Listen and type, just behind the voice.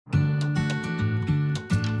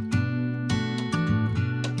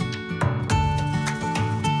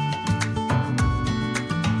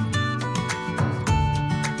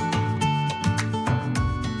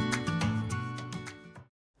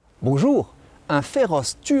Bonjour, un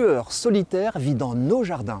féroce tueur solitaire vit dans nos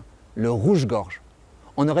jardins, le rouge-gorge.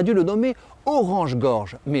 On aurait dû le nommer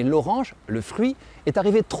orange-gorge, mais l'orange, le fruit, est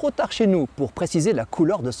arrivé trop tard chez nous pour préciser la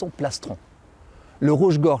couleur de son plastron. Le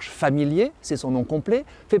rouge-gorge familier, c'est son nom complet,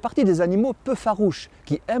 fait partie des animaux peu farouches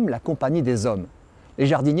qui aiment la compagnie des hommes. Les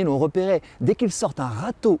jardiniers l'ont repéré, dès qu'il sort un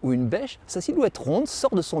râteau ou une bêche, sa silhouette ronde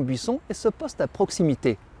sort de son buisson et se poste à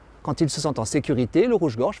proximité. Quand il se sent en sécurité, le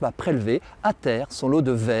rouge-gorge va prélever à terre son lot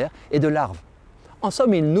de vers et de larves. En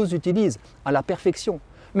somme, il nous utilise à la perfection,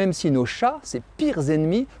 même si nos chats, ses pires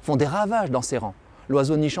ennemis, font des ravages dans ses rangs,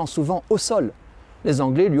 l'oiseau nichant souvent au sol. Les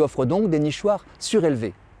Anglais lui offrent donc des nichoirs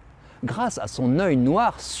surélevés. Grâce à son œil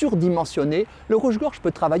noir surdimensionné, le rouge-gorge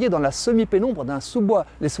peut travailler dans la semi-pénombre d'un sous-bois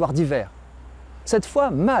les soirs d'hiver. Cette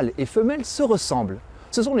fois, mâles et femelles se ressemblent.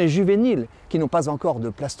 Ce sont les juvéniles qui n'ont pas encore de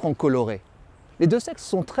plastron coloré. Les deux sexes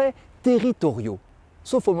sont très territoriaux,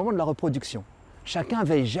 sauf au moment de la reproduction. Chacun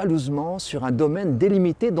veille jalousement sur un domaine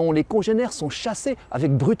délimité dont les congénères sont chassés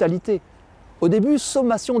avec brutalité. Au début,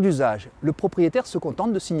 sommation d'usage. Le propriétaire se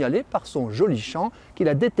contente de signaler par son joli chant qu'il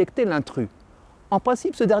a détecté l'intrus. En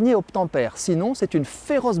principe, ce dernier obtempère, sinon c'est une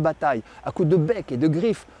féroce bataille à coups de bec et de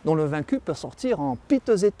griffes dont le vaincu peut sortir en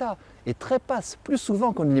piteux état et trépasse plus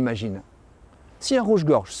souvent qu'on ne l'imagine. Si un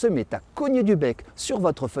rouge-gorge se met à cogner du bec sur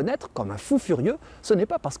votre fenêtre comme un fou furieux, ce n'est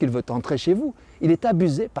pas parce qu'il veut entrer chez vous, il est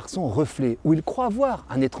abusé par son reflet ou il croit voir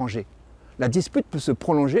un étranger. La dispute peut se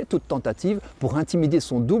prolonger, toute tentative pour intimider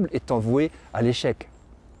son double étant vouée à l'échec.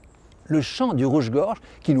 Le chant du rouge-gorge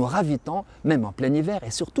qui nous ravit tant, même en plein hiver, est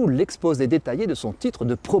surtout l'exposé détaillé de son titre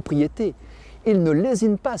de propriété. Il ne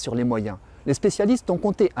lésine pas sur les moyens. Les spécialistes ont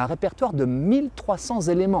compté un répertoire de 1300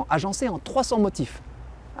 éléments agencés en 300 motifs.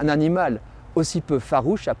 Un animal aussi peu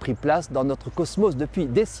farouche a pris place dans notre cosmos depuis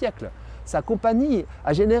des siècles. Sa compagnie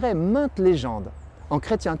a généré maintes légendes. En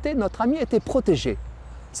chrétienté, notre ami était protégé.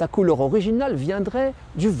 Sa couleur originale viendrait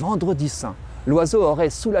du vendredi saint. L'oiseau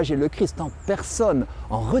aurait soulagé le Christ en personne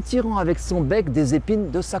en retirant avec son bec des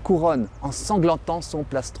épines de sa couronne, en sanglantant son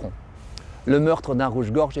plastron. Le meurtre d'un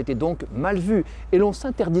rouge-gorge était donc mal vu et l'on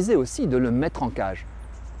s'interdisait aussi de le mettre en cage.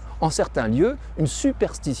 En certains lieux, une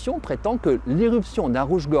superstition prétend que l'irruption d'un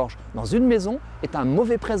rouge-gorge dans une maison est un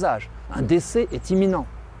mauvais présage, un décès est imminent.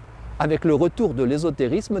 Avec le retour de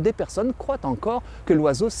l'ésotérisme, des personnes croient encore que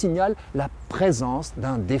l'oiseau signale la présence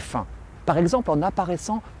d'un défunt, par exemple en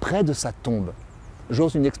apparaissant près de sa tombe.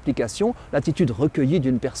 J'ose une explication, l'attitude recueillie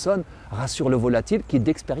d'une personne rassure le volatile qui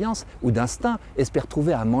d'expérience ou d'instinct espère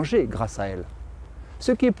trouver à manger grâce à elle.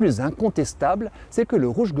 Ce qui est plus incontestable, c'est que le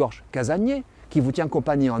rouge-gorge casanier, qui vous tient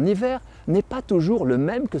compagnie en hiver, n'est pas toujours le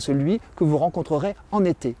même que celui que vous rencontrerez en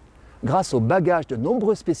été. Grâce au bagage de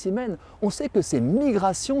nombreux spécimens, on sait que ces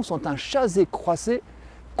migrations sont un chassé-croisé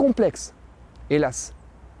complexe. Hélas,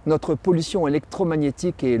 notre pollution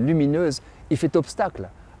électromagnétique et lumineuse y fait obstacle.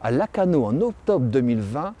 À Lacanau, en octobre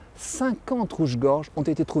 2020, 50 rouges-gorges ont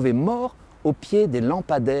été trouvés morts au pied des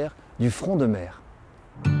lampadaires du front de mer.